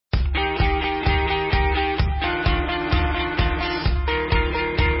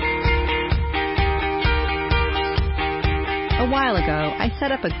ago, I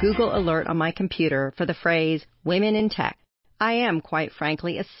set up a Google alert on my computer for the phrase Women in Tech. I am, quite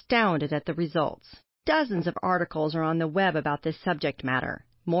frankly, astounded at the results. Dozens of articles are on the web about this subject matter.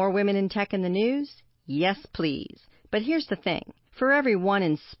 More women in tech in the news? Yes, please. But here's the thing. For every one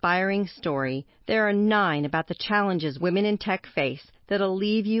inspiring story, there are 9 about the challenges women in tech face that'll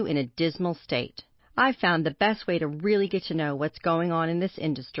leave you in a dismal state. I've found the best way to really get to know what's going on in this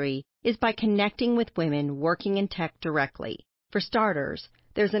industry is by connecting with women working in tech directly. For starters,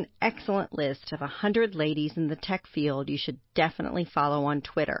 there's an excellent list of 100 ladies in the tech field you should definitely follow on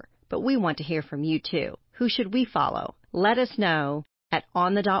Twitter. But we want to hear from you, too. Who should we follow? Let us know at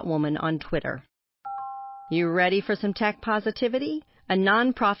OnTheDotWoman on Twitter. You ready for some tech positivity? A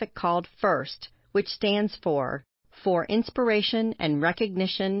nonprofit called FIRST, which stands for Inspiration and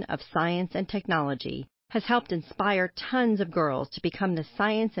Recognition of Science and Technology, has helped inspire tons of girls to become the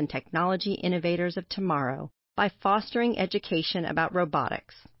science and technology innovators of tomorrow by fostering education about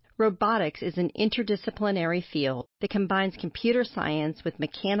robotics. Robotics is an interdisciplinary field that combines computer science with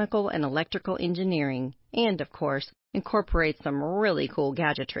mechanical and electrical engineering and, of course, incorporates some really cool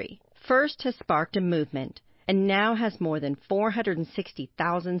gadgetry. FIRST has sparked a movement and now has more than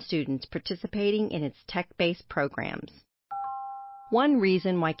 460,000 students participating in its tech-based programs. One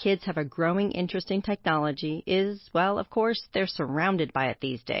reason why kids have a growing interest in technology is, well, of course, they're surrounded by it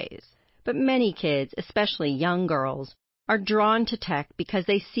these days. But many kids, especially young girls, are drawn to tech because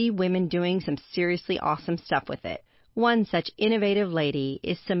they see women doing some seriously awesome stuff with it. One such innovative lady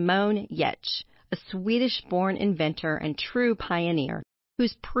is Simone Giertz, a Swedish-born inventor and true pioneer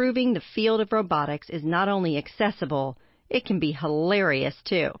who's proving the field of robotics is not only accessible, it can be hilarious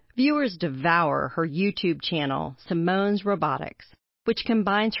too. Viewers devour her YouTube channel, Simone's Robotics, which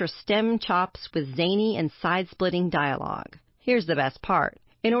combines her STEM chops with zany and side-splitting dialogue. Here's the best part.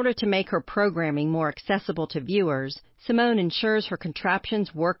 In order to make her programming more accessible to viewers, Simone ensures her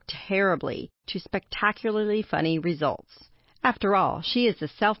contraptions work terribly to spectacularly funny results. After all, she is the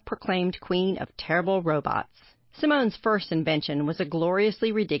self-proclaimed queen of terrible robots. Simone's first invention was a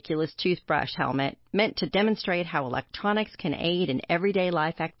gloriously ridiculous toothbrush helmet meant to demonstrate how electronics can aid in everyday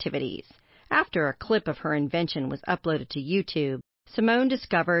life activities. After a clip of her invention was uploaded to YouTube, Simone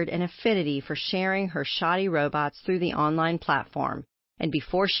discovered an affinity for sharing her shoddy robots through the online platform. And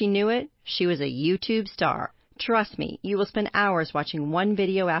before she knew it, she was a YouTube star. Trust me, you will spend hours watching one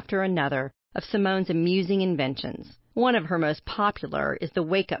video after another of Simone's amusing inventions. One of her most popular is the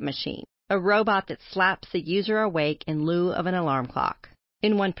Wake Up Machine, a robot that slaps the user awake in lieu of an alarm clock.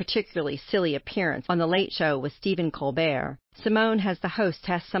 In one particularly silly appearance on The Late Show with Stephen Colbert, Simone has the host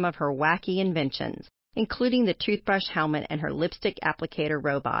test some of her wacky inventions, including the toothbrush helmet and her lipstick applicator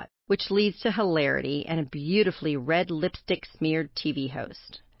robot, which leads to hilarity and a beautifully red lipstick-smeared TV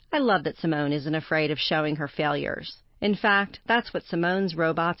host. I love that Simone isn't afraid of showing her failures. In fact, that's what Simone's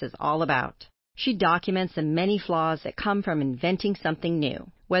Robots is all about. She documents the many flaws that come from inventing something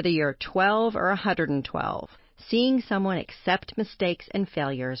new. Whether you're 12 or 112, seeing someone accept mistakes and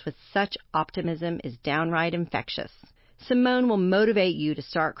failures with such optimism is downright infectious. Simone will motivate you to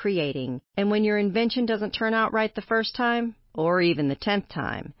start creating, and when your invention doesn't turn out right the first time, or even the 10th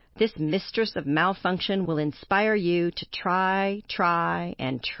time, this mistress of malfunction will inspire you to try,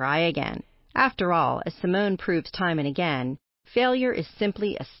 and try again. After all, as Simone proves time and again, failure is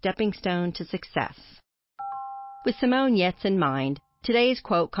simply a stepping stone to success. With Simone Giertz in mind, today's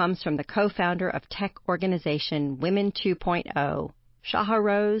quote comes from the co-founder of tech organization Women 2.0,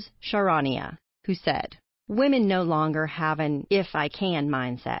 Shaharose Sharania, who said, "Women no longer have an if I can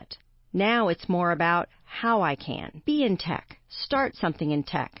mindset. Now it's more about how I can. Be in tech, start something in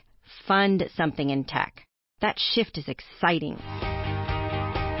tech, fund something in tech. That shift is exciting."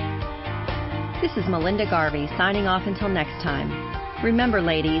 This is Melinda Garvey signing off until next time. Remember,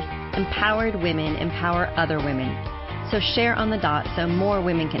 ladies, empowered women empower other women. So share On the Dot so more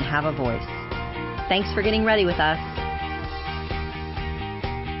women can have a voice. Thanks for getting ready with us.